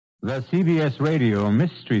The CBS Radio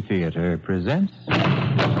Mystery Theater presents...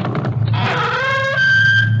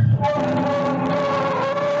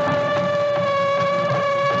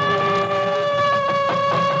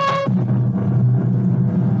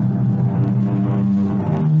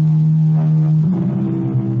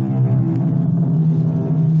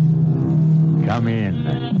 Come in.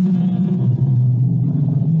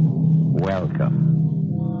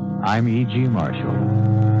 Welcome. I'm E.G. Marshall.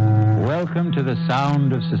 Welcome to the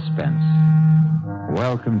sound of suspense.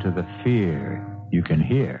 Welcome to the fear you can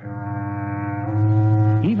hear.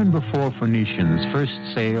 Even before Phoenicians first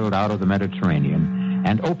sailed out of the Mediterranean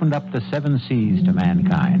and opened up the seven seas to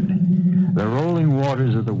mankind, the rolling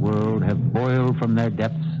waters of the world have boiled from their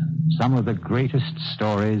depths some of the greatest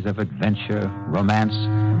stories of adventure, romance,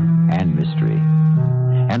 and mystery.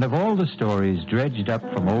 And of all the stories dredged up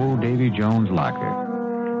from old Davy Jones' locker,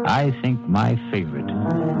 I think my favorite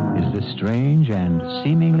is the strange and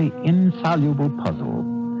seemingly insoluble puzzle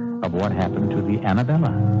of what happened to the Annabella.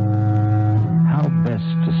 How best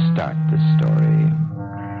to start the story?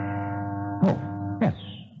 Oh, yes,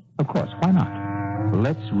 of course, why not?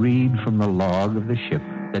 Let's read from the log of the ship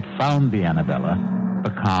that found the Annabella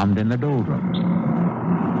becalmed in the doldrums.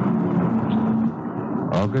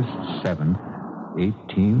 August 7th,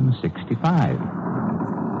 1865.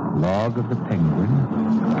 Log of the Penguin,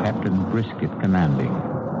 Captain Brisket commanding.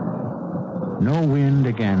 No wind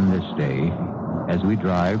again this day as we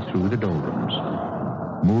drive through the doldrums,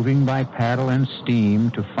 moving by paddle and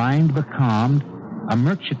steam to find becalmed a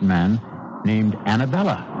merchantman named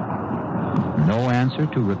Annabella. No answer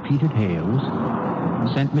to repeated hails.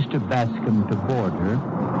 Sent Mr. Bascom to board her.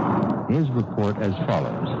 His report as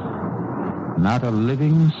follows. Not a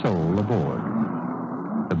living soul aboard.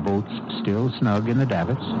 The boat's still snug in the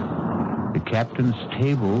davits. The captain's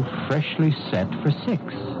table freshly set for 6.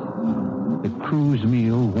 The crew's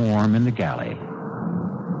meal warm in the galley.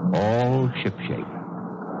 All shipshape.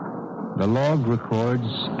 The log records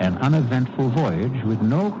an uneventful voyage with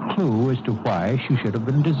no clue as to why she should have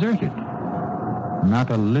been deserted.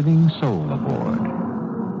 Not a living soul aboard.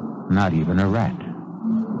 Not even a rat.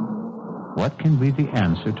 What can be the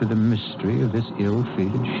answer to the mystery of this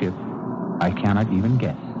ill-fated ship? I cannot even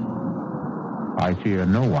guess. I fear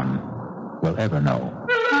no one will ever know.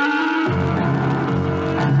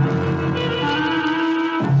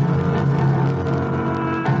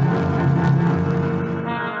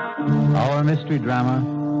 Our mystery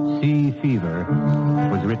drama, Sea Fever,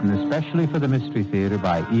 was written especially for the Mystery Theater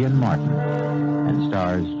by Ian Martin and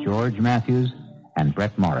stars George Matthews and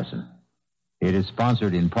Bret Morrison. It is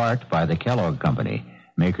sponsored in part by the Kellogg Company,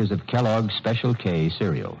 makers of Kellogg's Special K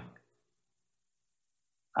cereal.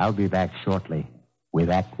 I'll be back shortly with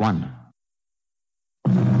Act One.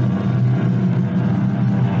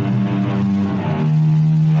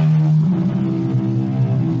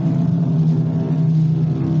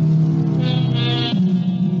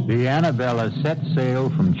 The Annabella set sail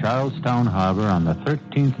from Charlestown Harbor on the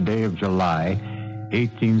 13th day of July,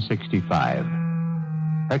 1865.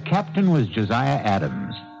 Her captain was Josiah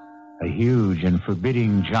Adams, a huge and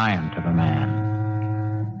forbidding giant of a man.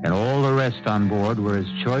 And all the rest on board were as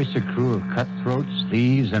choice a crew of cutthroats,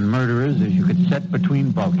 thieves, and murderers as you could set between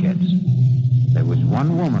bulkheads. There was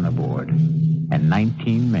 1 woman aboard and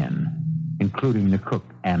 19 men, including the cook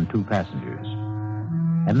and 2 passengers.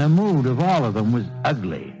 And the mood of all of them was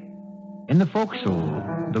ugly. In the forecastle,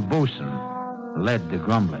 the bosun led the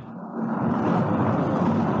grumbling.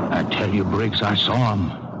 I tell you, Briggs, I saw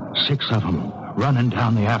 'em. 6 of 'em, running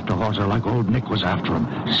down the after hawser like old Nick was after 'em.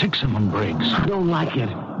 6 of 'em, Briggs. I don't like it.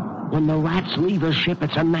 When the rats leave a ship,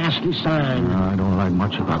 it's a nasty sign. I don't like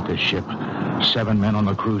much about this ship. 7 men on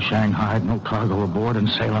the crew shanghaied, no cargo aboard, and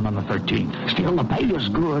sailing on the 13th. Still, the pay is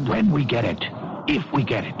good. When we get it. If we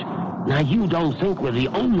get it. Now, you don't think we're the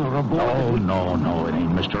owner aboard? Oh, no. It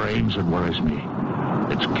ain't Mr. Ames that worries me.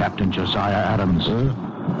 It's Captain Josiah Adams.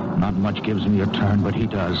 Not much gives me a turn, but he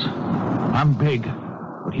does. I'm big,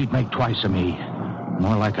 but he'd make twice of me.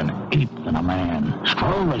 More like an ape than a man.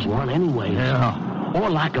 Strong as one anyway. Yeah. Or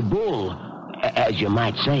like a bull, as you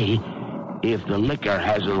might say, if the liquor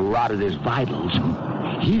hasn't rotted his vitals.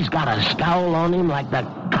 He's got a scowl on him like the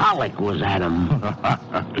colic was at him.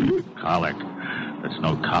 Colic? There's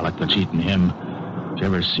no colic that's eaten him. You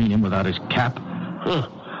ever seen him without his cap? Huh.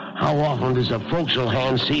 How often does a forecastle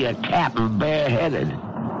hand see a captain bareheaded?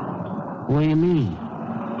 What do you mean?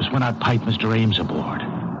 It was when I piped Mr. Ames aboard.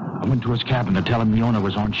 I went to his cabin to tell him the owner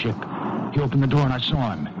was on ship. He opened the door and I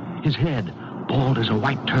saw him. His head, bald as a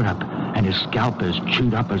white turnip, and his scalp as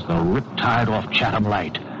chewed up as the riptide off Chatham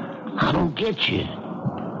Light. I don't get you.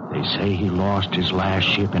 They say he lost his last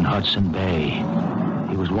ship in Hudson Bay.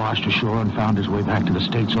 He was washed ashore and found his way back to the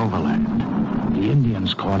States overland. The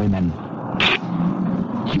Indians caught him and...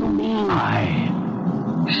 You mean... I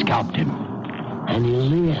scalped him. And he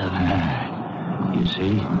lived. You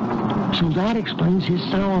see? So that explains his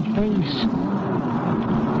sour face.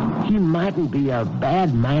 He mightn't be a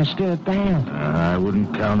bad master at that. I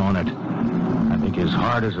wouldn't count on it. I think his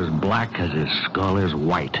heart is as black as his skull is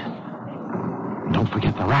white. Don't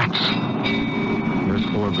forget the rats. Here's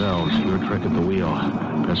 4 bells. Your trick at the wheel.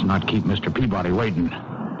 Let's not keep Mr. Peabody waiting.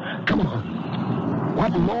 Come on.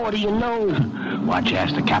 What more do you know? Why don't you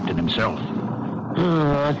ask the captain himself?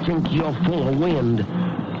 I think you're full of wind.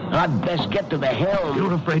 I'd best get to the helm.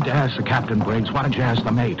 You're afraid to ask the captain, Briggs. Why don't you ask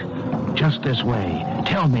the mate? Just this way.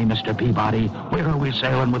 Tell me, Mr. Peabody, where are we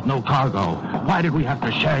sailing with no cargo? Why did we have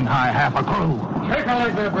to Shanghai half a crew? Take a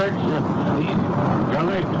leg there, Briggs. You're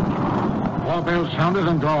late. 4 bells sounded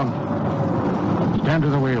and gone. Stand to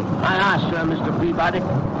the wheel. Aye, sir, Mr. Peabody.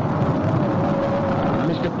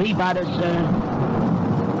 Mr. Peabody, sir.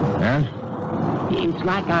 Yes? It's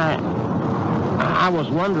like I was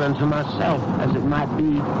wondering to myself, as it might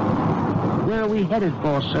be, where are we headed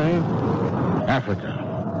for, sir? Africa.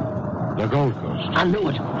 The Gold Coast. I knew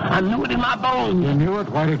it. I knew it in my bones. You knew it?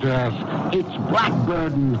 Why did you ask? It's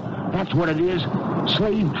blackbirding. That's what it is.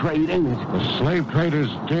 Slave trade, ain't it? The slave trade is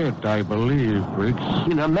dead, I believe, Briggs.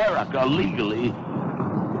 In America, legally.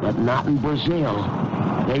 But not in Brazil.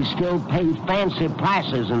 They still pay fancy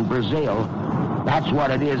prices in Brazil. That's what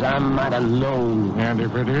it is. I might have known. And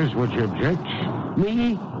if it is, would you object?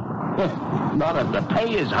 Me? Not if the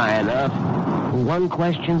pay is high enough. One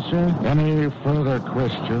question, sir? Any further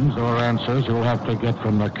questions or answers you'll have to get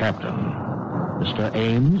from the captain. Mr.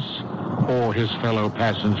 Ames or his fellow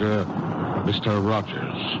passenger, Mr.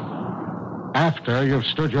 Rogers. After you've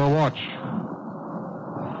stood your watch.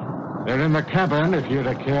 They're in the cabin if you'd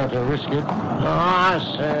care to risk it. Ah,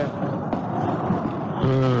 sir.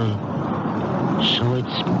 So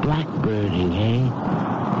it's blackbirding, eh?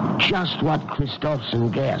 Just what Christopherson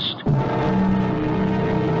guessed.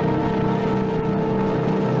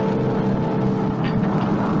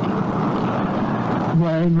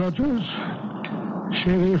 Wine, Rogers.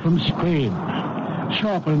 Sherry from Spain.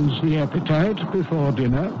 Sharpens the appetite before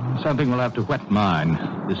dinner. Something will have to wet mine.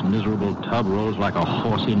 This miserable tub rolls like a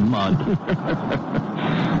horse in mud.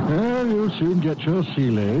 Well, you'll soon get your sea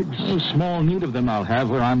legs. A small need of them I'll have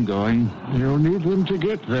where I'm going. You'll need them to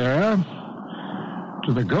get there.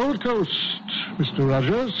 To the Gold Coast, Mr.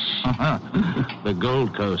 Rogers. The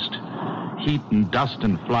Gold Coast. Heat and dust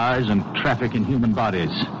and flies and traffic in human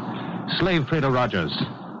bodies. Slave trader Rogers.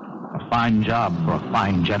 A fine job for a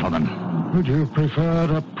fine gentleman. Would you prefer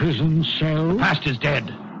a prison cell? The past is dead.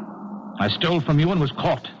 I stole from you and was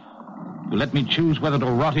caught. You let me choose whether to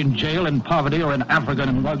rot in jail in poverty or in Africa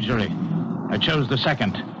in luxury. I chose the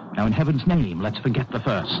second. Now, in heaven's name, let's forget the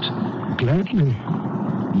first. Gladly.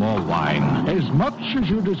 More wine. As much as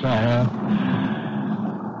you desire.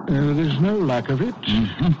 There's no lack of it.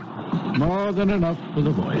 Mm-hmm. More than enough for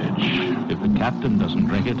the voyage. If the captain doesn't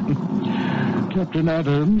drink it. Captain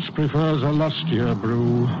Adams prefers a lustier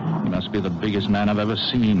brew. He must be the biggest man I've ever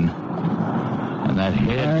seen. And that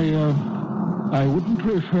head... I wouldn't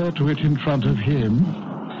refer to it in front of him.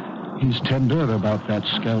 He's tender about that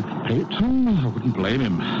scalp plate. I wouldn't blame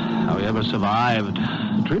him. How he ever survived.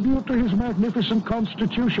 Tribute to his magnificent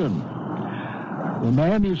constitution. The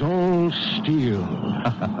man is all steel.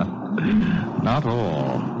 Not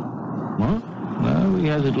all. What? No, he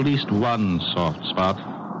has at least one soft spot.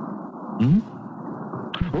 You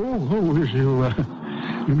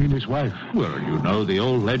mean his wife? Well, you know, the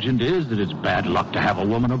old legend is that it's bad luck to have a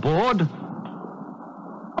woman aboard.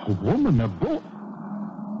 A woman aboard?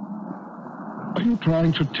 Are you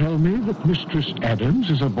trying to tell me that Mistress Adams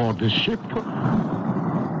is aboard this ship?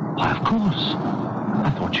 Why, of course. I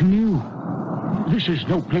thought you knew. This is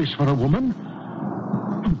no place for a woman.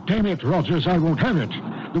 Oh, damn it, Rogers, I won't have it.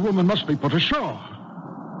 The woman must be put ashore.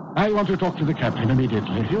 I want to talk to the captain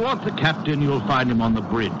immediately. If you want the captain, you'll find him on the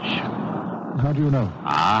bridge. How do you know?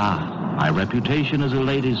 My reputation as a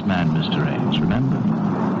ladies' man, Mr. Ames, remember?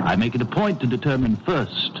 I make it a point to determine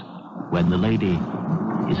first when the lady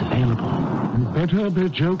is available. You better be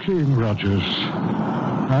joking, Rogers.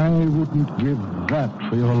 I wouldn't give that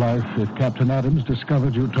for your life if Captain Adams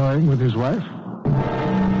discovered you toying with his wife.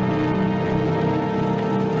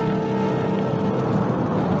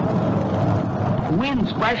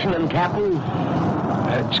 Wind's freshening, Captain.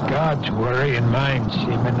 That's God's worry and mine,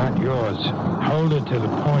 Seaman, not yours. Hold it to the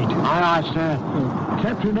point. Aye, sir.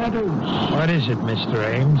 Captain Adams. What is it, Mr.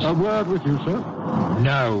 Ames? A word with you, sir.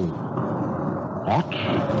 No. What?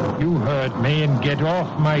 You heard me, and get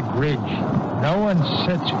off my bridge. No one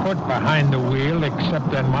sets foot behind the wheel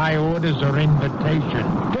except on my orders or invitation.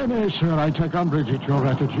 Nay, sir, I take umbrage at your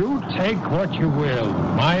attitude. Take what you will.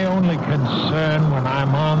 My only concern when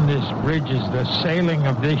I'm on this bridge is the sailing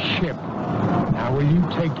of this ship. Now, will you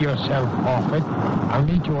take yourself off it? I'll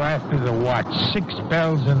meet you after the watch. 6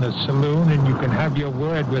 bells in the saloon, and you can have your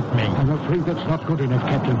word with me. I'm afraid that's not good enough,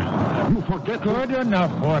 Captain. You forget... Good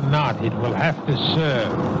enough or not, it will have to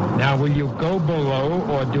serve. Now, will you go below,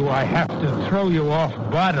 or do I have to throw you off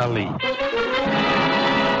bodily?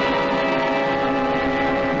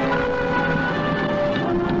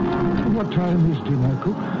 What time is dinner,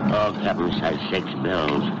 cook? Oh, Captain says 6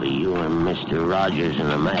 bells for you and Mr. Rogers and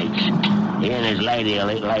the mates. He and his lady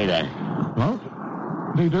will eat later. What?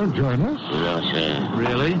 They don't join us? No, sir.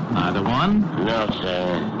 Really? Neither one? No,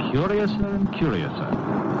 sir. Curiouser and curiouser.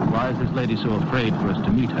 Why is this lady so afraid for us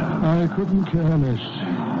to meet her? I couldn't care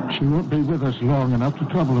less. She won't be with us long enough to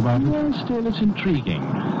trouble about it. Well, still, it's intriguing.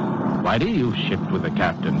 Whitey, you've shipped with the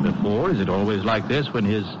captain before. Is it always like this when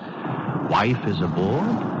his wife is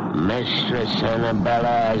aboard? Mistress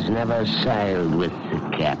Annabella has never sailed with the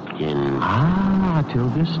captain. Ah, till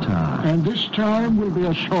this time. And this time will be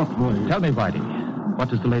a short voyage. Tell me, Whitey, what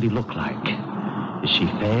does the lady look like? Is she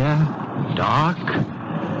fair? Dark?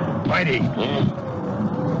 Whitey,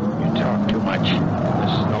 you talk too much.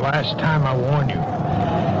 This is the last time I warn you.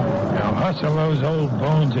 Now hustle those old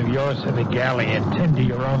bones of yours to the galley and tend to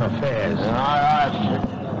your own affairs. All right,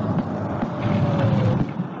 sir.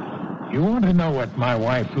 You want to know what my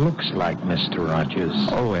wife looks like, Mr. Rogers?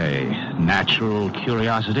 Oh, a natural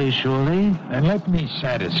curiosity, surely? Then let me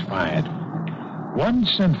satisfy it.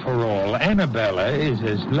 Once and for all, Annabella is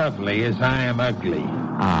as lovely as I am ugly.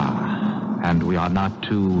 Ah, and we are not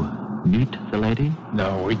to meet the lady?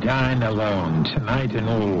 No, we dine alone, tonight and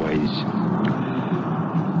always.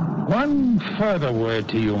 One further word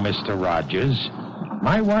to you, Mr. Rogers.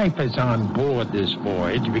 My wife is on board this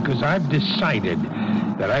voyage because I've decided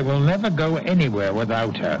that I will never go anywhere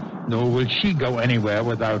without her, nor will she go anywhere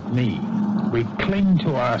without me. We cling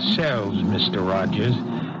to ourselves, Mr. Rogers,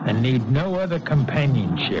 and need no other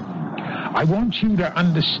companionship. I want you to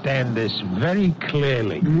understand this very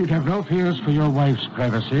clearly. You need have no fears for your wife's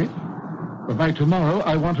privacy. But by tomorrow,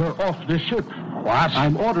 I want her off this ship. What?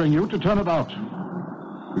 I'm ordering you to turn about.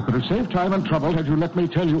 You could have saved time and trouble had you let me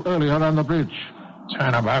tell you earlier on the bridge.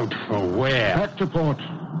 Turn about for where? Back to port.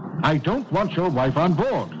 I don't want your wife on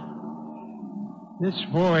board. This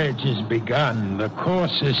voyage is begun. The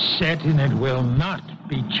course is set, and it will not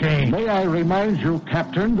be changed. May I remind you,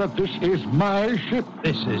 Captain, that this is my ship.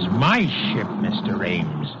 This is my ship, Mr.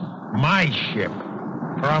 Ames. My ship.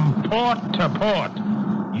 From port to port.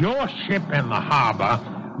 Your ship in the harbor,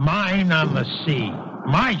 mine on the sea.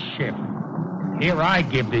 My ship. Here I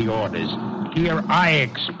give the orders. Here I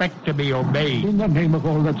expect to be obeyed. In the name of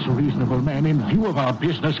all that's reasonable, man, in view of our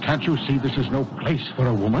business, can't you see this is no place for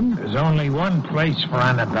a woman? There's only one place for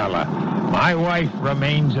Annabella. My wife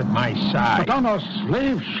remains at my side. But on a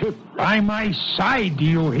slave ship. By my side, do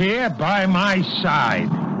you hear? By my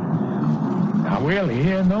side. Now, we'll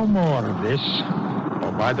hear no more of this.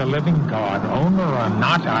 For by the living God, owner or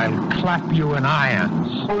not, I'll clap you in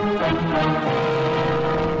irons.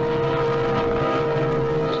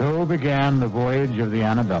 So began the voyage of the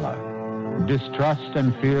Annabella. Distrust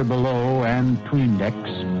and fear below and 'tween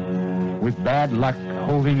decks, with bad luck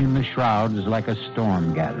holding in the shrouds like a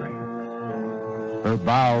storm gathering. Her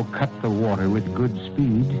bow cut the water with good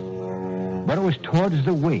speed, but it was towards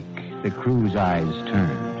the wake the crew's eyes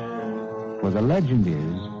turned. For the legend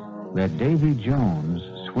is that Davy Jones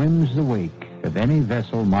swims the wake of any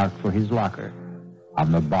vessel marked for his locker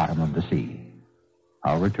on the bottom of the sea.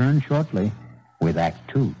 I'll return shortly with Act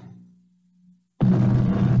 2.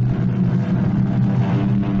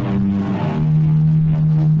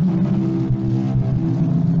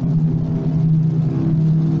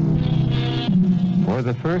 For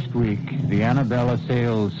the first week, the Annabella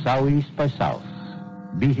sailed southeast by south,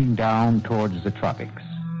 beating down towards the tropics.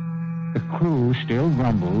 The crew still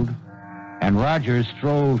grumbled, and Rogers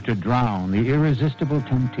strove to drown the irresistible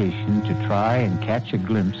temptation to try and catch a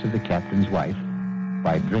glimpse of the captain's wife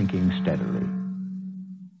by drinking steadily.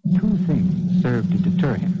 2 things served to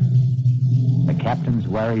deter him: the captain's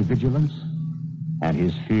wary vigilance and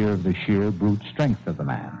his fear of the sheer brute strength of the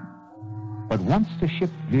man. But once the ship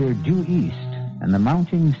veered due east and the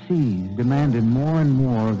mounting seas demanded more and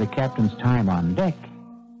more of the captain's time on deck,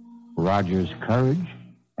 Rogers' courage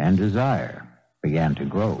and desire began to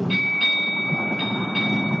grow.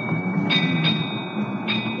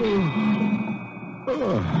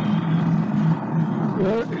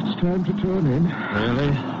 Well, it's time to turn in.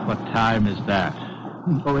 Really? What time is that?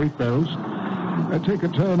 8 bells. I'd take a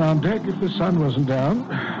turn on deck if the sun wasn't down.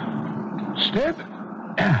 Step.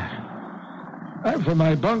 I'm for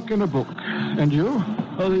my bunk and a book. And you?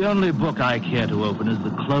 Oh, the only book I care to open is the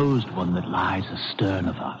closed one that lies astern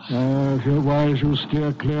of us. If you're wise, you'll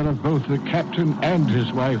steer clear of both the captain and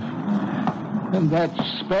his wife. And that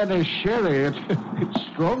Spanish sherry, it's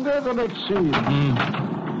stronger than it seems.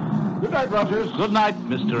 Good night, Rogers. Good night,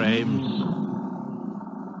 Mr. Ames.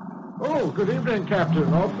 Oh, good evening,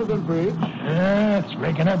 Captain. Off to the bridge. It's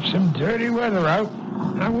making up some dirty weather out.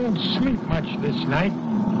 I won't sleep much this night.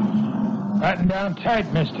 Batten down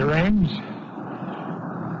tight, Mr. Ames.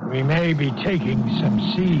 We may be taking some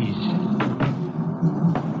seas.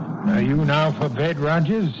 Are you now for bed,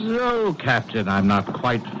 Rogers? No, Captain, I'm not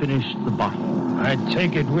quite finished the bottle. I'd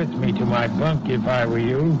take it with me to my bunk if I were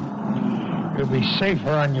you. You'll be safer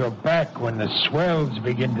on your back when the swells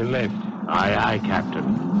begin to lift. Aye, aye,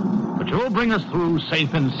 Captain. But you'll bring us through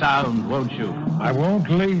safe and sound, won't you? I won't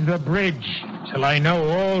leave the bridge till I know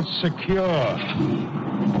all's secure.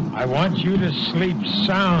 I want you to sleep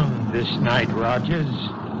sound this night, Rogers.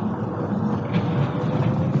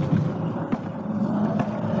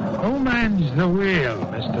 Who mans the wheel,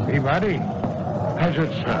 Mr. Peabody? Has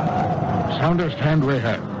it, sir? Soundest hand we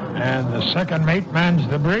have. And the second mate mans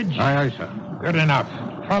the bridge? Aye, aye, sir. Good enough.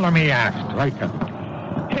 Follow me aft. Right,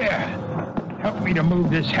 Captain. Here. Help me to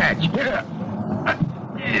move this hatch. Here.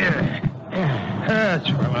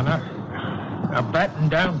 That's well enough. Now batten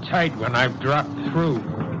down tight when I've dropped through.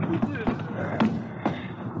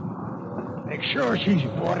 Make sure she's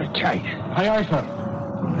watertight. Aye, aye, sir.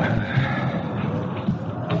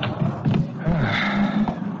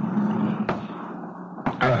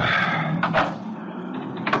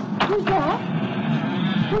 Who's there?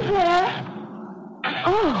 Who's there?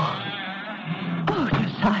 Oh,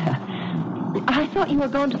 Josiah. I thought you were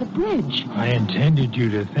going to the bridge. I intended you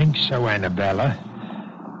to think so, Annabella.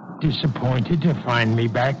 Disappointed to find me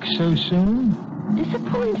back so soon?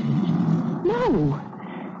 Disappointed? No.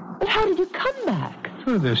 But how did you come back?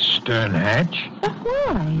 Through the stern hatch. But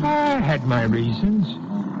why? I had my reasons.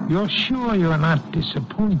 You're sure you're not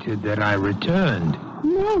disappointed that I returned?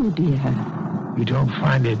 No, dear. You don't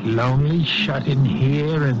find it lonely shut in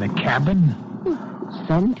here in the cabin?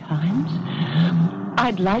 Sometimes.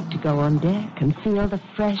 I'd like to go on deck and feel the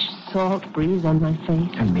fresh salt breeze on my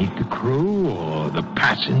face. And meet the crew or the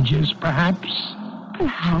passengers, perhaps?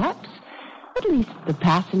 Perhaps. At least the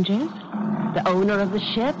passengers. The owner of the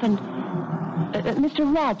ship and...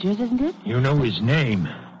 Mr. Rogers, isn't it? You know his name.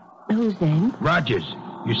 Whose name? Rogers.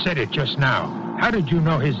 You said it just now. How did you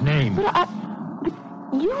know his name? But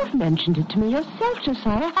you've mentioned it to me yourself,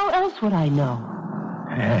 Josiah. How else would I know?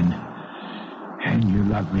 Anne, you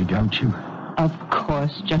love me, don't you? Of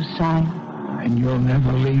course, Josiah. And you'll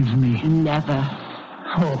never leave me? Never.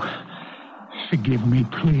 Oh, forgive me,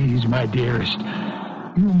 please, my dearest.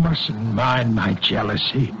 You mustn't mind my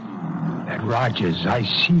jealousy. That Rogers, I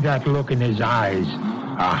see that look in his eyes.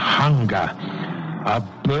 A hunger. A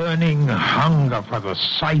burning hunger for the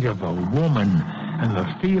sight of a woman and the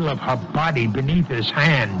feel of her body beneath his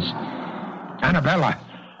hands. Annabella,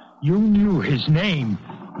 you knew his name.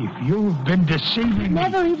 If you've been deceiving me...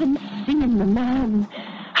 Never even seen the man.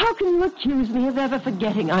 How can you accuse me of ever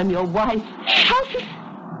forgetting I'm your wife? How can...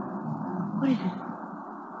 What is it?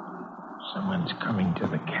 Someone's coming to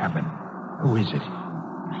the cabin. Who is it?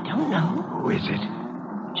 I don't know. Who is it?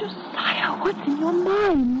 Josiah, what's in your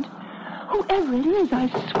mind? Whoever it is, I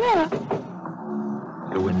swear.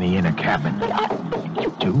 Go in the inner cabin. But you...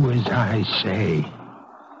 Do as I say.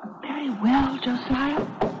 Very well, Josiah.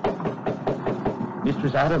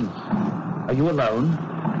 Mistress Adams, are you alone?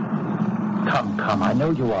 Come, I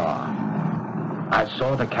know you are. I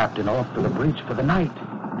saw the captain off to the bridge for the night.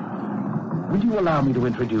 Will you allow me to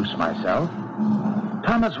introduce myself?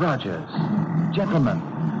 Thomas Rogers, gentleman,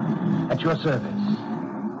 at your service.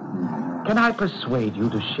 Can I persuade you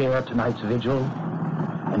to share tonight's vigil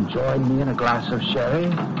and join me in a glass of sherry?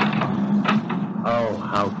 Oh,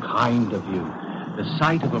 how kind of you. The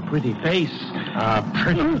sight of a pretty face. A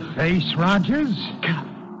pretty face, Rogers?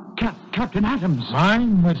 Captain Adams.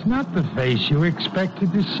 Mine was not the face you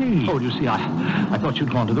expected to see. Oh, you see, I thought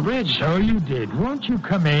you'd gone to the bridge. So you did. Won't you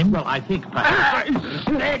come in? Well, I think perhaps... I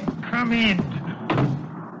said come in.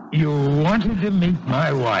 You wanted to meet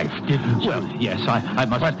my wife, didn't you? Well, yes, I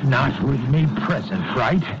must... But not with me present,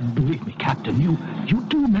 right? Believe me, Captain, you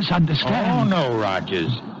do misunderstand. Oh, no,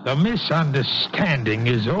 Rogers. The misunderstanding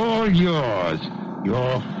is all yours.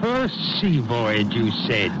 Your first sea voyage, you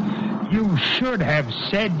said. You should have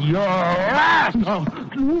said your last. No,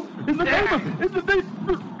 in the name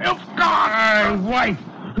of God! My wife.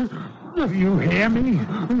 Do you hear me?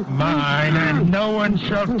 Mine, and no one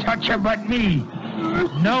shall touch her but me.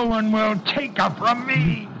 No one will take her from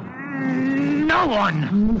me. No one.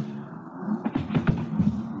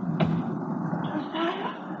 Josiah,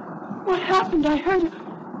 what happened? I heard it.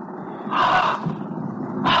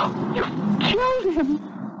 Oh, you killed him.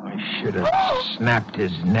 I should have snapped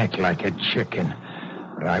his neck like a chicken,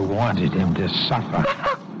 but I wanted him to suffer. But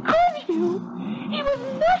how could you? He was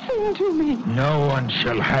nothing to me. No one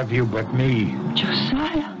shall have you but me.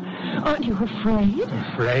 Josiah, aren't you afraid?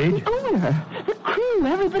 Afraid? The owner, the crew,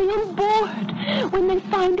 everybody on board. When they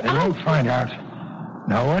find They out... won't find out.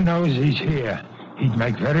 No one knows he's here. He'd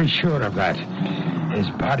make very sure of that. His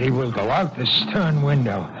body will go out the stern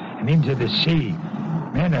window and into the sea.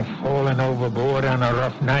 Men have fallen overboard on a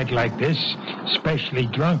rough night like this, especially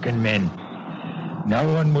drunken men. No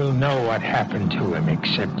one will know what happened to him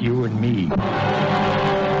except you and me.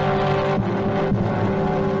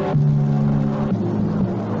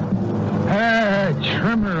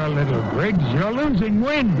 Trim her a little, Briggs. You're losing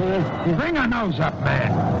wind. Bring her nose up,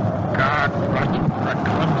 man. God, Roger, for a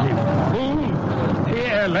clumsy fool.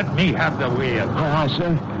 Here, let me have the wheel. Aye,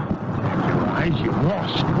 sir. Your eyes, you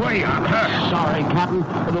lost way on her. Sorry, Captain.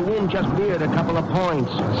 The wind just veered a couple of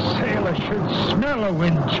points. A sailor should smell a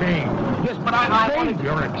wind change. Yes, but I Save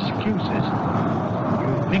your excuses.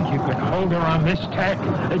 You think you can hold her on this tack?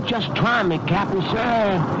 Just try me, Captain,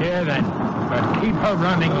 sir. Here, then. But keep her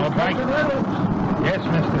running, all right? Yes,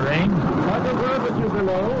 Mr. Ames. Have a word with you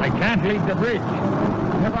below. I can't leave the bridge.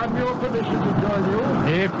 Have I your permission to join you?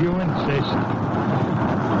 If you insist.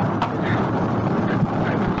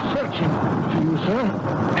 Searching for you, sir.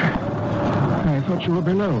 I thought you were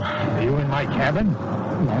below. Are you in my cabin?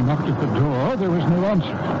 I knocked at the door. There was no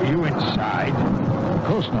answer. Are you inside? Of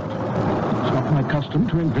course not. It's not my custom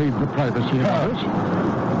to invade the privacy of others.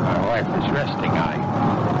 My wife is resting.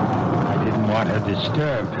 I didn't want her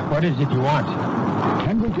disturbed. What is it you want?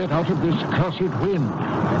 Can we get out of this cursed wind?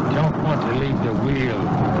 I don't want to leave the wheel.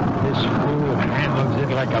 This fool handles it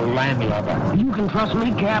like a landlubber. You can trust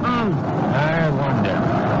me, Captain. I wonder.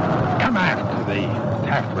 Come after the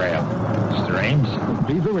taffrail, Mr. Ames.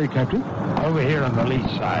 Lead the way, Captain. Over here on the lee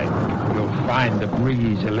side, you'll find the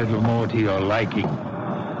breeze a little more to your liking.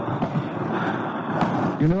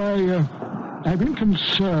 You know, I've been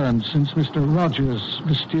concerned since Mr. Rogers'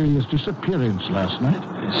 mysterious disappearance last night.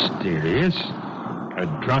 Mysterious? A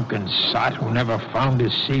drunken sot who never found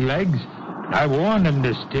his sea legs? I warned him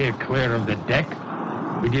to steer clear of the deck.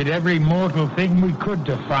 We did every mortal thing we could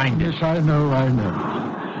to find it. Yes, I know.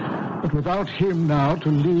 But without him now to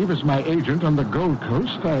leave as my agent on the Gold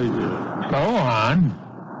Coast, Go on.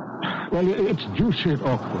 Well, it's deuced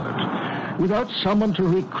awkward. Without someone to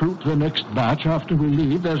recruit the next batch after we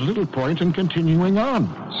leave, there's little point in continuing on.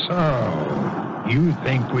 So, you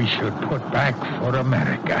think we should put back for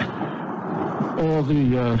America? Or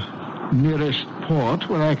the nearest port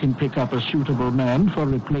where I can pick up a suitable man for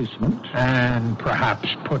replacement. And perhaps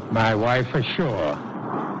put my wife ashore.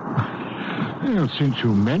 Well, since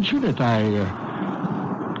you mention it,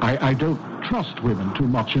 I don't trust women too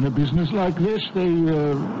much in a business like this. They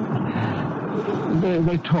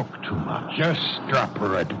talk too much. Just drop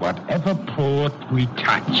her at whatever port we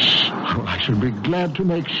touch. Well, I should be glad to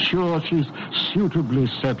make sure she's suitably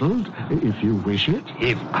settled, if you wish it.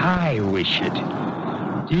 If I wish it.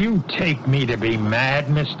 Do you take me to be mad,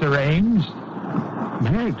 Mr. Ames?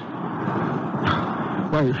 Mad?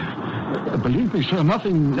 Why, believe me, sir,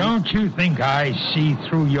 nothing... Don't you think I see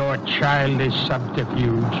through your childish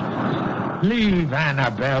subterfuge? Leave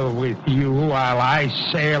Annabelle with you while I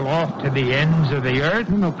sail off to the ends of the earth?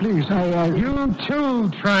 No, please, You too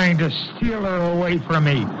trying to steal her away from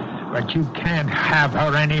me. But you can't have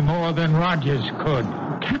her any more than Rogers could.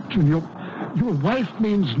 Captain, your wife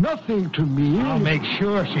means nothing to me. I'll make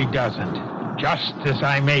sure she doesn't. Just as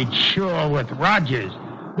I made sure with Rogers.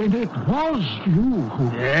 Then it was you who...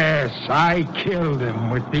 Yes, I killed him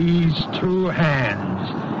with these two hands.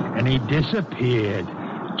 And he disappeared.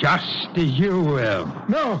 Just as you will.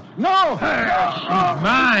 No! She's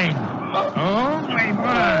mine. Only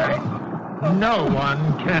mine. No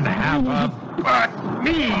one can have her but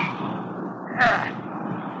me.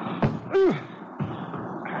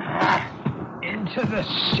 Into the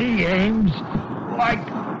sea, Ames, like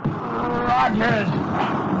Rogers.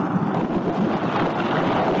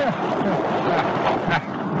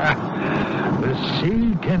 The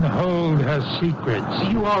sea can hold her secrets.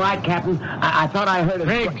 You all right, Captain? I thought I heard it.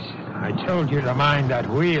 Briggs, I told you to mind that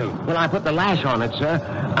wheel. Well, I put the lash on it, sir.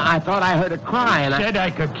 I thought I heard it cry, and Said I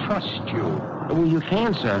could trust you. Well, you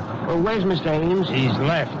can, sir. Well, where's Mr. Ames? He's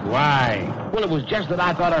left. Why? Well, it was just that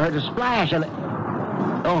I thought I heard a splash, and...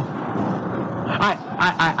 Oh.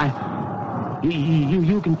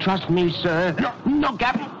 You can trust me, sir. No,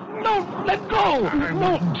 Captain. No, let go. I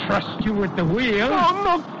wouldn't trust you with the wheel.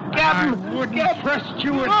 No, Captain. I wouldn't trust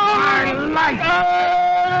you with my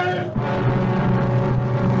life.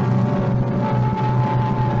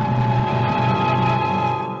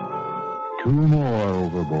 2 more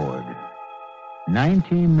overboard.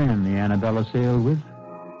 19 men the Annabella sailed with,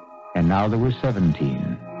 and now there were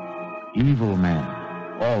 17. Evil men,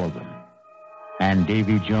 all of them. And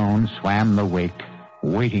Davy Jones swam the wake,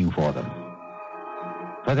 waiting for them.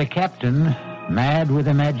 For the captain, mad with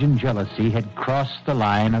imagined jealousy, had crossed the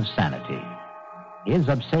line of sanity. His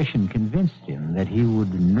obsession convinced him that he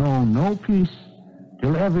would know no peace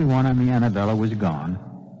till everyone on the Annabella was gone,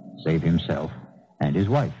 save himself and his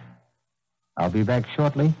wife. I'll be back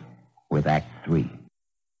shortly with Act 3.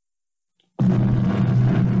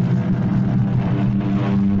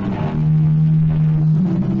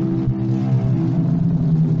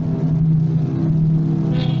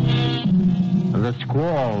 The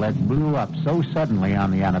squall that blew up so suddenly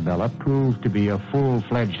on the Annabella proved to be a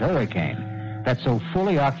full-fledged hurricane that so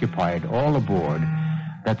fully occupied all aboard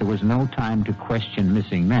that there was no time to question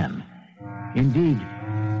missing men. Indeed,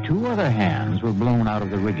 2 other hands were blown out of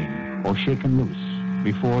the rigging or shaken loose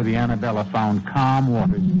before the Annabella found calm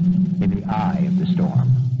waters in the eye of the storm.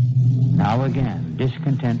 Now again,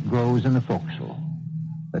 discontent grows in the forecastle.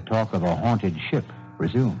 The talk of a haunted ship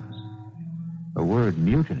resumes. The word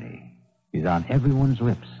mutiny is on everyone's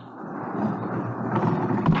lips.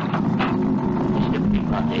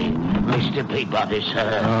 Mr. Peabody,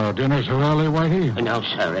 sir. Oh, dinner so early, Whitey? No,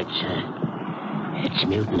 sir, it's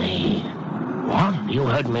mutiny. What? You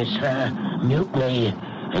heard me, sir. Mutiny.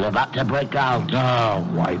 And about to break out. Oh,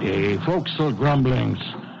 Whitey, forecastle grumblings.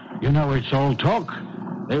 You know it's all talk.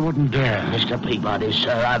 They wouldn't dare. Mr. Peabody,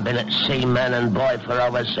 sir, I've been at sea, man and boy, for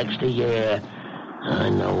over 60 years. I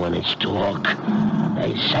know when it's talk.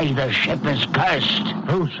 They say the ship is cursed.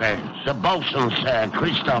 Who says? The bosun, sir,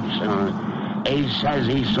 Christopherson. He says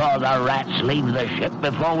he saw the rats leave the ship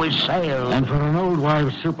before we sailed. And for an old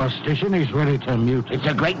wives' superstition, he's ready to mute. It's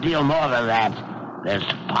a great deal more than that. There's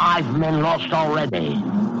 5 men lost already.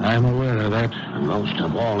 I'm aware of that. And most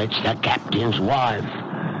of all, it's the captain's wife.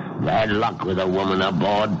 Bad luck with a woman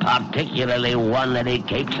aboard, particularly one that he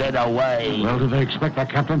keeps it away. Well, do they expect the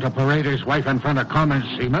captain to parade his wife in front of common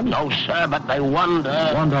seamen? No, sir, but they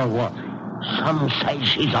wonder. Wonder what? Some say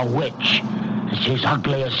she's a witch. She's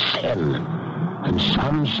ugly as sin. And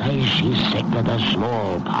some say she's sick of the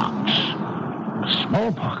smallpox.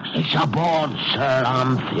 Smallpox? It's aboard, sir,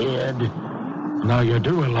 I'm feared. Now you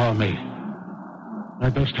do allow me.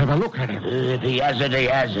 I'd best have a look at him. If he has it, he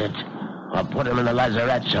has it. I'll put him in the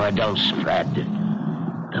lazarette so it don't spread.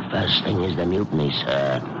 The first thing is the mutiny,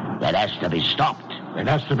 sir. That has to be stopped. It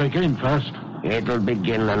has to begin first. It'll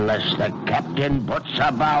begin unless the captain puts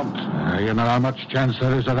about. You know how much chance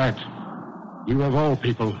there is of that. You of all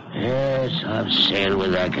people. Yes, I've sailed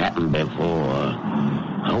with the captain before.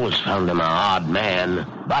 I always found him a hard man,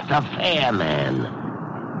 but a fair man.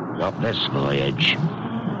 Not this voyage.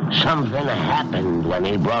 Something happened when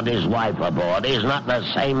he brought his wife aboard. He's not the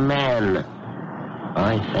same man.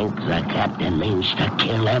 I think the captain means to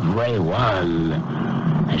kill everyone,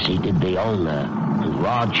 as he did the owner, and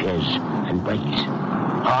Rogers, and Briggs.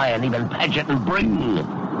 Aye, and even Paget and Bring.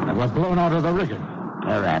 And we're blown out of the rigging.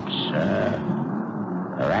 Perhaps, sir.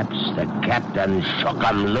 Perhaps the captain shook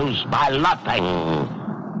 'em loose by luffing.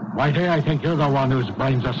 Whitey, I think you're the one whose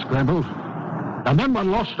brains are scrambled. The men were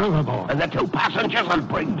lost overboard. And the 2 passengers and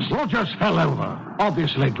Briggs. Rogers fell over,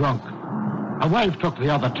 obviously drunk. A wife took the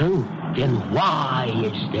other 2. Then why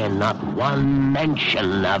is there not one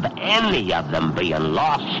mention of any of them being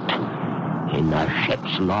lost in the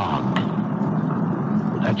ship's log?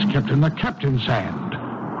 That's kept in the captain's hand.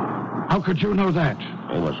 How could you know that?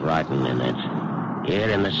 He was writing in it. Here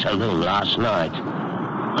in the saloon last night.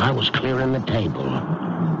 I was clearing the table.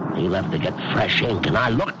 He left to get fresh ink, and I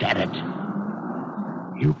looked at it.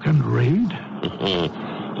 You can read?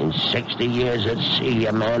 In 60 years at sea,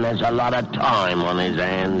 a man has a lot of time on his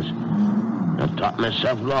hands. I taught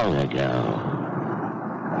myself long ago.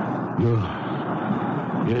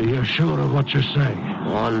 You're sure of what you say?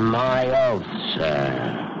 On my oath,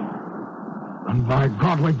 sir. And by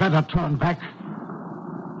God, we better turn back.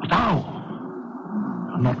 But how?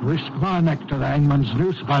 I'll not risk my neck to the hangman's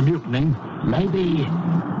noose by mutinying. Maybe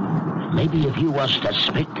if you was to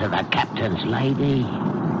speak to the captain's lady,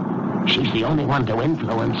 She's the only one to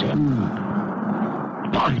influence him.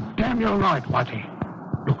 By damn, you're right, Whitey.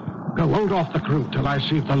 Look, go hold off the crew till I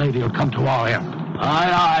see if the lady will come to our help.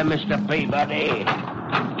 Aye, aye, Mr. Peabody.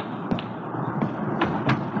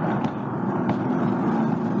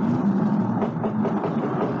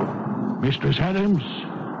 Mistress Adams?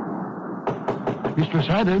 Mistress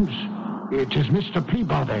Adams? It is Mr.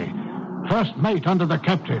 Peabody, first mate under the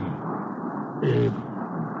captain.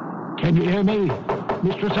 Can you hear me?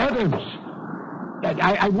 Mistress Adams?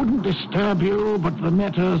 I wouldn't disturb you, but the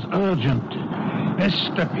matter's urgent.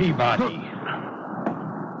 Mr. Peabody,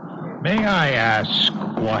 may I ask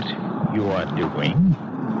what you are doing?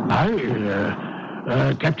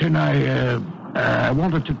 Captain, I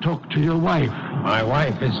wanted to talk to your wife. My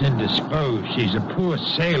wife is indisposed. She's a poor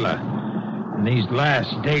sailor, and these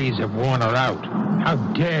last days have worn her out. How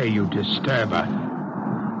dare you disturb her?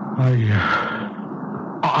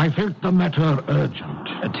 I felt the matter urgent.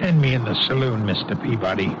 Attend me in the saloon, Mr.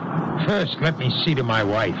 Peabody. First, let me see to my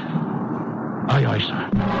wife. Aye, aye, sir.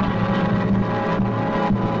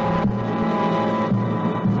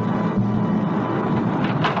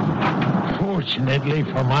 Fortunately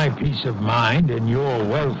for my peace of mind and your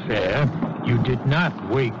welfare, you did not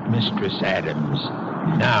wake Mistress Adams.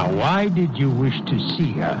 Now, why did you wish to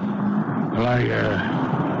see her? Well,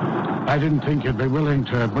 I didn't think you'd be willing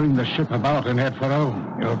to bring the ship about and head for home.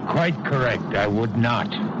 You're quite correct. I would not.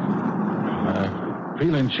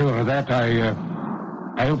 Feeling sure of that,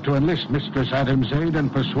 I hope to enlist Mistress Adams' aid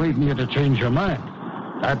and persuade me to change your mind.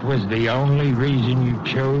 That was the only reason you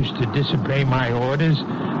chose to disobey my orders?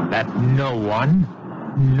 That no one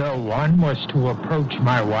was to approach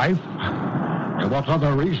my wife? What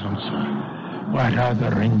other reasons, sir? What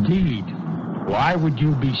other, indeed? Why would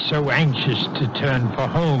you be so anxious to turn for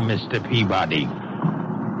home, Mr. Peabody?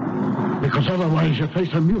 Because otherwise you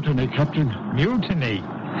face a mutiny, Captain. Mutiny?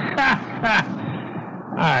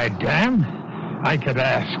 Aye, damn. I could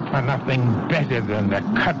ask for nothing better than to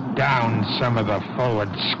cut down some of the forward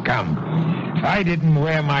scum. If I didn't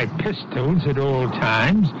wear my pistols at all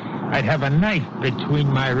times, I'd have a knife between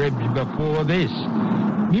my ribs before this.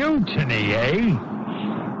 Mutiny, eh?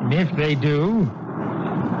 And if they do,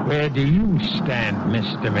 where do you stand,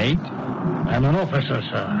 Mr. Mate? I'm an officer,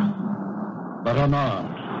 sir, but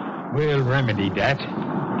unarmed. We'll remedy that.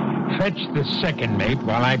 Fetch the second mate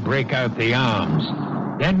while I break out the arms.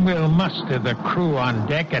 Then we'll muster the crew on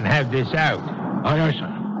deck and have this out. Aye, aye, sir.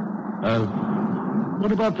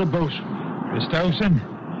 What about the bosun? The bosun?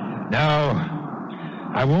 No,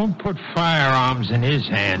 I won't put firearms in his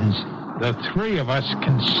hands. The three of us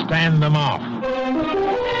can stand them off.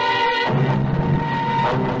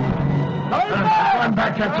 Turn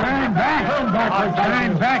back to turn back. Turn back to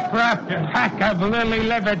turn back for a pack of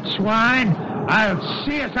lily-livered swine. I'll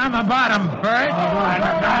see us on the bottom, Bert.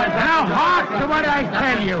 Now hark to what I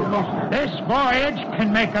tell you. This voyage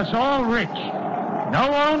can make us all rich.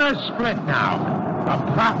 No owners split now. The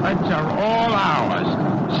profits are all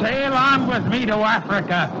ours. Sail on with me to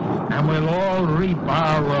Africa, and we'll all reap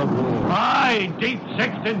our reward. Aye, Deep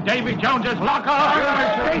Sixth in Davy Jones's locker.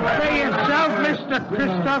 Speak for yourself, Mr.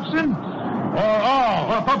 Christopherson. Or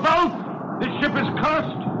all. For both. This ship is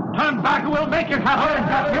cursed. Turn back and we'll make it happen.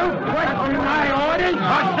 You question my orders?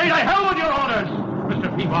 I say to hell with your orders. Mr.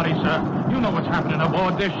 Peabody, sir, you know what's happening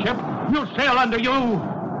aboard this ship. We'll sail under you.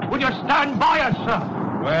 Will you stand by us, sir?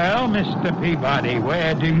 Well, Mr. Peabody,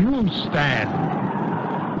 where do you stand?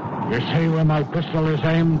 You see where my pistol is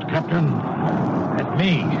aimed, Captain? At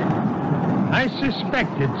me. I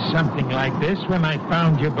suspected something like this when I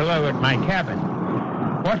found you below at my cabin.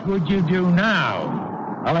 What would you do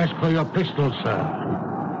now? I'll ask for your pistol, sir.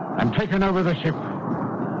 I'm taking over the ship.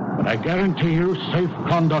 But I guarantee you safe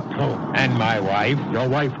conduct home. And my wife? Your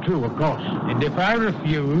wife, too, of course. And if I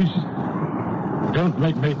refuse? Don't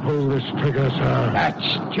make me pull this trigger, sir.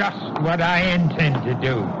 That's just what I intend to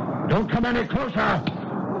do. Don't come any closer.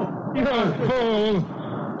 You fool!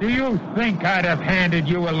 Do you think I'd have handed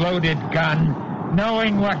you a loaded gun,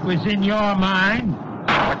 knowing what was in your mind?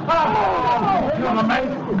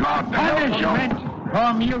 Punishment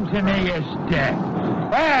for mutiny is death.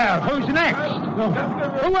 Well, who's next?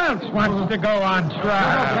 Who else wants to go on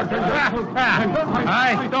trial?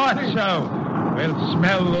 I thought so. We'll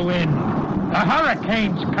smell the wind. The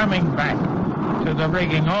hurricane's coming back. To the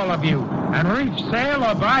rigging, all of you. And reef sail,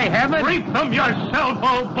 or by heaven... Reef them yourself,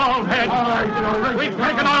 old baldhead! We've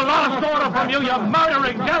taken a lot of slaughter from you, you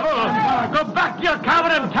murdering devil! Go back to your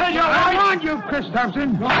cabin and tell your I wife... warned you,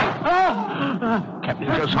 Christopherson. Captain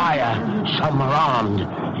Josiah, some are armed.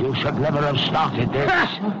 You should never have started this.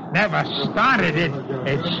 Never started it.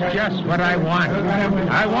 It's just what I want.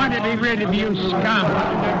 I want to be rid of you scum.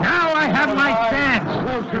 Now I have my chance.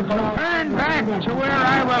 Turn back to where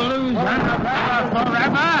I will lose Annabella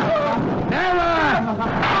forever. Never!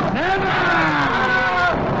 Never!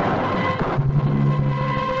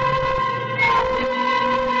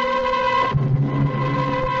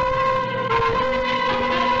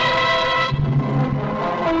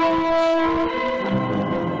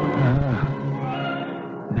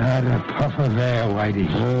 Not a puff of air, Whitey.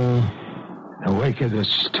 In the wake of the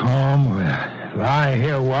storm, we'll lie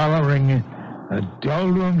here wallowing in the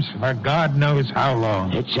doldrums for God knows how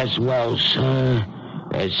long. It's as well, sir.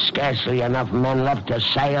 There's scarcely enough men left to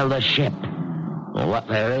sail the ship. And what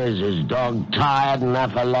there is dog-tired and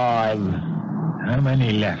half alive. How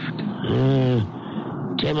many left?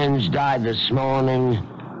 Timmins died this morning.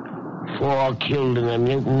 4 killed in a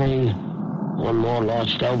mutiny. 1 more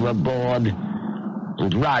lost overboard.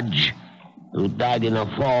 And Rudge, who died in a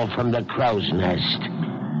fall from the crow's nest.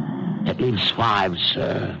 It leaves 5,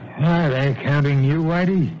 sir. Are they counting you,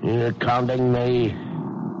 Whitey? You're counting me.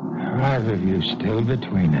 5 of you still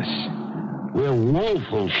between us. We're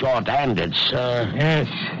woeful short-handed, sir. Yes.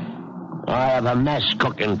 I have a mess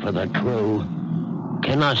cooking for the crew.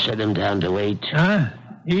 Can I sit him down to eat? Huh?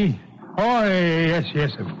 Eat? Oh,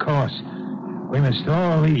 yes, of course. We must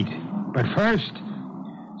all eat. But first,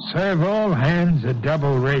 serve all hands a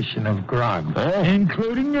double ration of grog,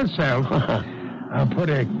 including yourself. I'll put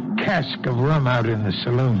a cask of rum out in the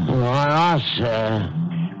saloon. Yes, sir.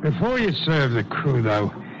 Before you serve the crew,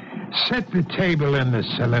 though, set the table in the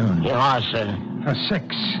saloon. Yes, sir. For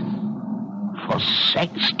 6. For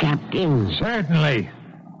 6, Captain? Certainly.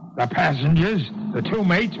 The passengers, the 2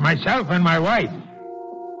 mates, myself, and my wife.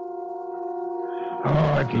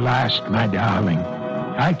 Oh, at last, my darling,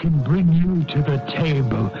 I can bring you to the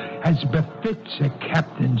table as befits a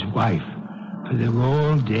captain's wife, for they're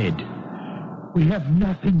all dead. We have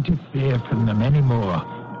nothing to fear from them anymore.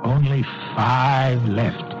 Only 5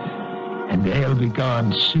 left, and they'll be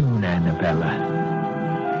gone soon,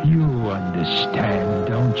 Annabella. You understand,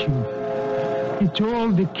 don't you? It's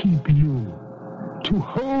all to keep you, to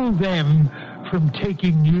hold them from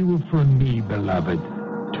taking you from me, beloved,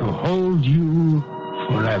 to hold you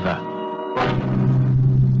forever.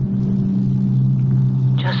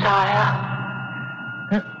 Josiah?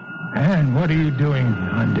 Anne, what are you doing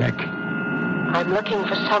on deck? I'm looking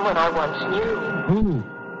for someone I once knew. Who?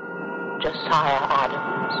 Josiah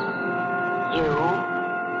Adams. You?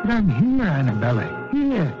 But I'm here, Annabella.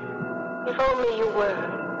 Here. If only you were.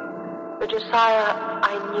 The Josiah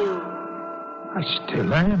I knew. I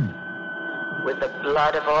still am. With the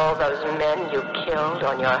blood of all those men you killed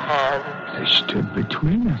on your hands. They stood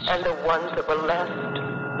between us. And the ones that were left,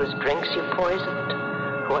 whose drinks you poisoned,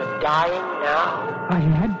 who are dying now. I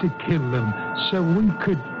had to kill them so we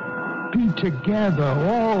could be together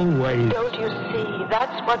always. Don't you see?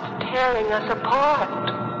 That's what's tearing us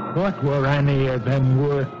apart. What were any of them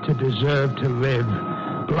worth to deserve to live?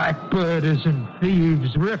 Blackbirders and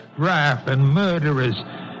thieves, riffraff and murderers.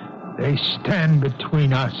 They stand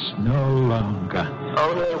between us no longer.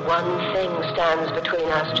 Only one thing stands between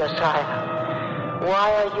us, Josiah.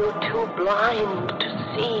 Why are you too blind to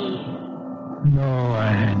see? No,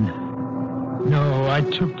 Anne. No, I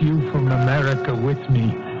took you from America with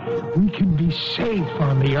me. We can be safe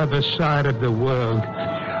on the other side of the world.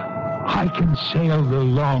 I can sail the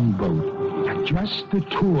longboat, just the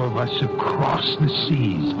 2 of us across the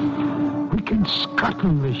seas. We can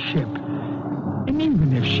scuttle the ship. And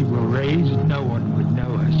even if she were raised, no one would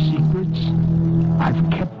know her secrets. I've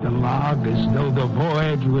kept the log as though the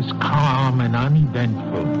voyage was calm and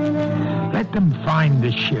uneventful. Let them find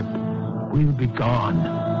the ship. We'll be gone.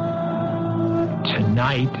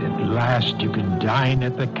 Tonight, at last, you can dine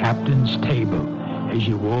at the captain's table, as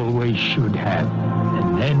you always should have,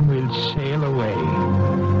 and then we'll sail away.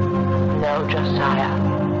 No, Josiah.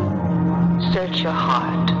 Search your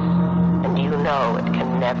heart, and you know it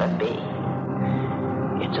can never be.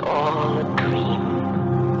 It's all a dream.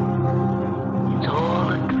 It's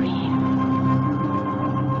all a dream.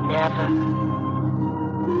 Never,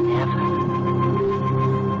 never,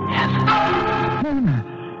 ever. Anna,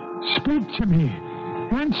 speak to me.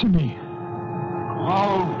 Answer me.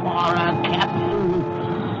 Call for her, Captain.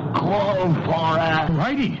 Call for her.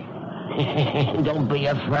 Whitey. Don't be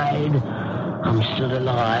afraid. I'm still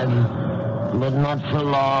alive, but not for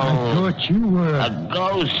long. I thought you were... A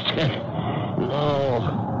ghost.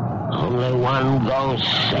 No. Only one ghost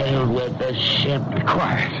sailed with this ship.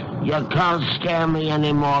 Quiet. You can't scare me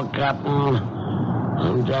anymore, Captain.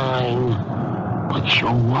 I'm dying. But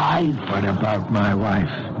your wife? What about my wife?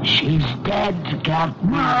 She's dead,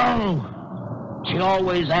 Captain. No! She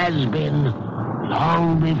always has been,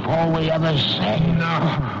 long before we ever said.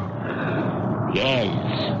 No. Yes.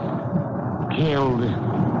 Killed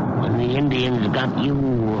when the Indians got you.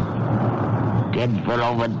 Dead for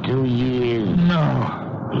over 2 years. No.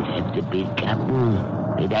 It had to be, Captain.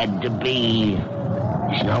 It had to be.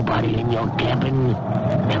 There's nobody in your cabin.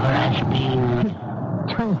 Never has been.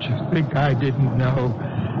 Don't you think I didn't know?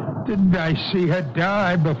 Didn't I see her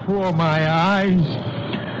die before my eyes?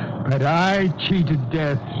 But I cheated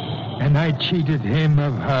death, and I cheated him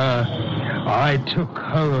of her. I took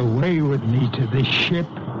her away with me to the ship.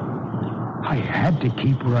 I had to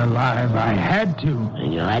keep her alive. I had to.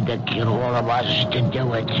 And you had to kill all of us to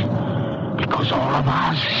do it. Because all of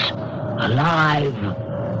us, alive,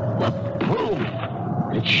 were proof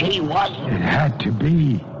that she wasn't. It had to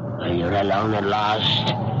be. Well, you're alone at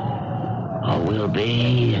last. Or we'll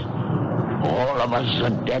be. All of us are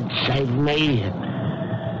dead save me.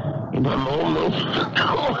 And I'm almost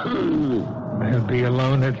gone. We'll be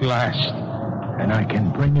alone at last. And I can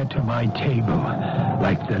bring her to my table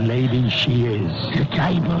like the lady she is. The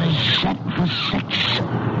table is set for 6.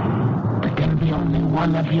 But there'll be only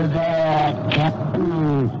one of you there,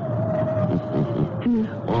 Captain.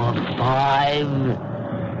 Or 5.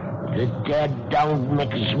 The dead don't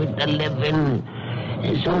mix with the living.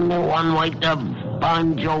 There's only one way to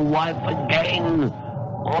find your wife again.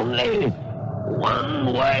 Only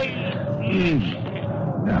one way.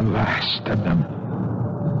 The last of them.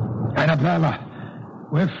 Annabella,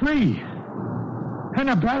 we're free.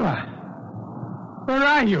 Annabella, where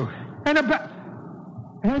are you?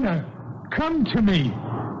 Anna, come to me.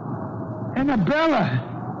 Annabella.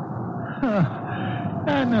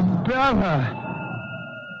 Annabella.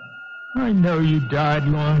 I know you died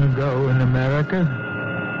long ago in America.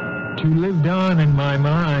 But you lived on in my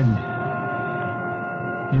mind,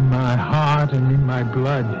 in my heart and in my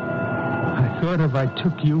blood. I thought if I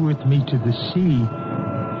took you with me to the sea,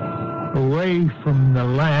 away from the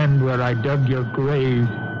land where I dug your grave,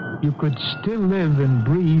 you could still live and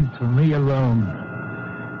breathe for me alone.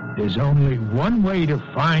 There's only one way to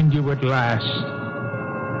find you at last.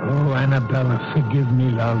 Oh, Annabella, forgive me,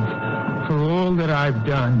 love, for all that I've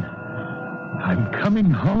done. I'm coming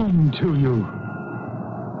home to you.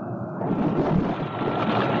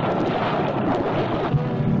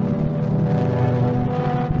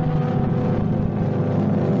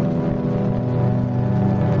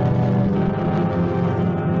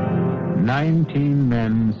 "19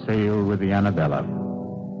 men sailed with the Annabella,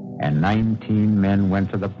 and 19 men went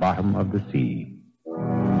to the bottom of the sea.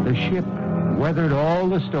 The ship weathered all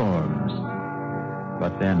the storms.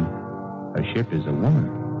 But then, a ship is a woman,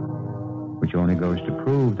 which only goes to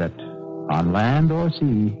prove that on land or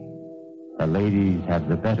sea, the ladies have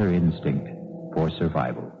the better instinct for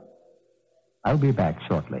survival. I'll be back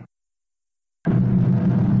shortly.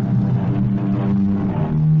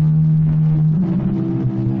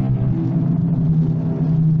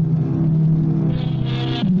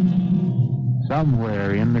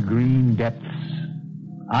 Somewhere in the green depths,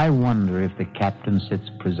 I wonder if the captain sits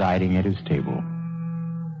presiding at his table.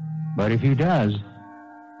 But if he does,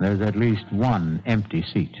 there's at least one empty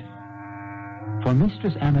seat. For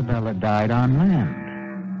Mistress Annabella died on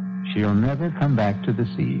land. She'll never come back to the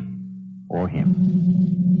sea, or him.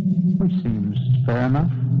 Which seems fair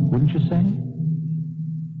enough, wouldn't you say?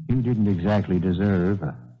 He didn't exactly deserve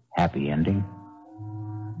a happy ending.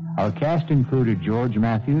 Our cast included George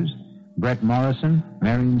Matthews, Bret Morrison,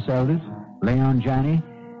 Marian Seldes, Leon Janney,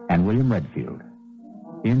 and William Redfield.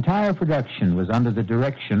 The entire production was under the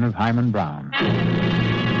direction of Hyman Brown.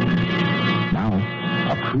 Now,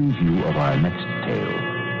 a preview of our next tale.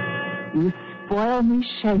 You spoil me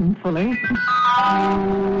shamefully.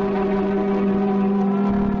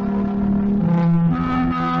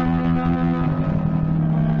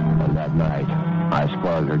 And that night, I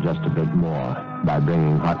spoiled her just a bit more by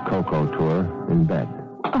bringing hot cocoa to her in bed.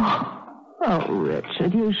 Oh,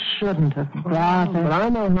 Richard, you shouldn't have brought it. But I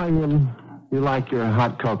know how you like your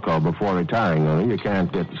hot cocoa before retiring, only you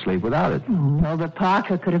can't get to sleep without it. No, but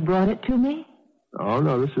Parker could have brought it to me. Oh,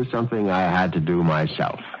 no, this is something I had to do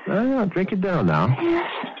myself. Yeah, drink it down now. Yes.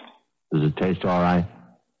 Does it taste all right?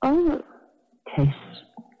 Oh, it tastes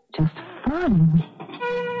just fun.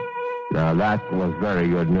 Now, that was very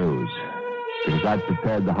good news, because I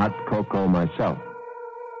prepared the hot cocoa myself.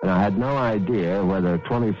 And I had no idea whether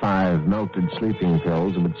 25 melted sleeping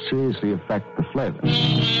pills would seriously affect the flavor.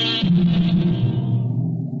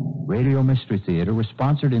 Radio Mystery Theater was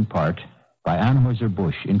sponsored in part by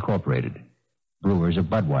Anheuser-Busch Incorporated, brewers of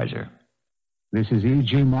Budweiser. This is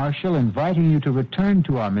E.G. Marshall inviting you to return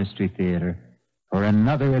to our Mystery Theater for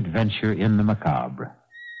another adventure in the macabre.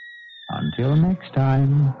 Until next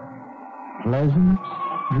time, pleasant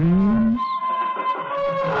dreams.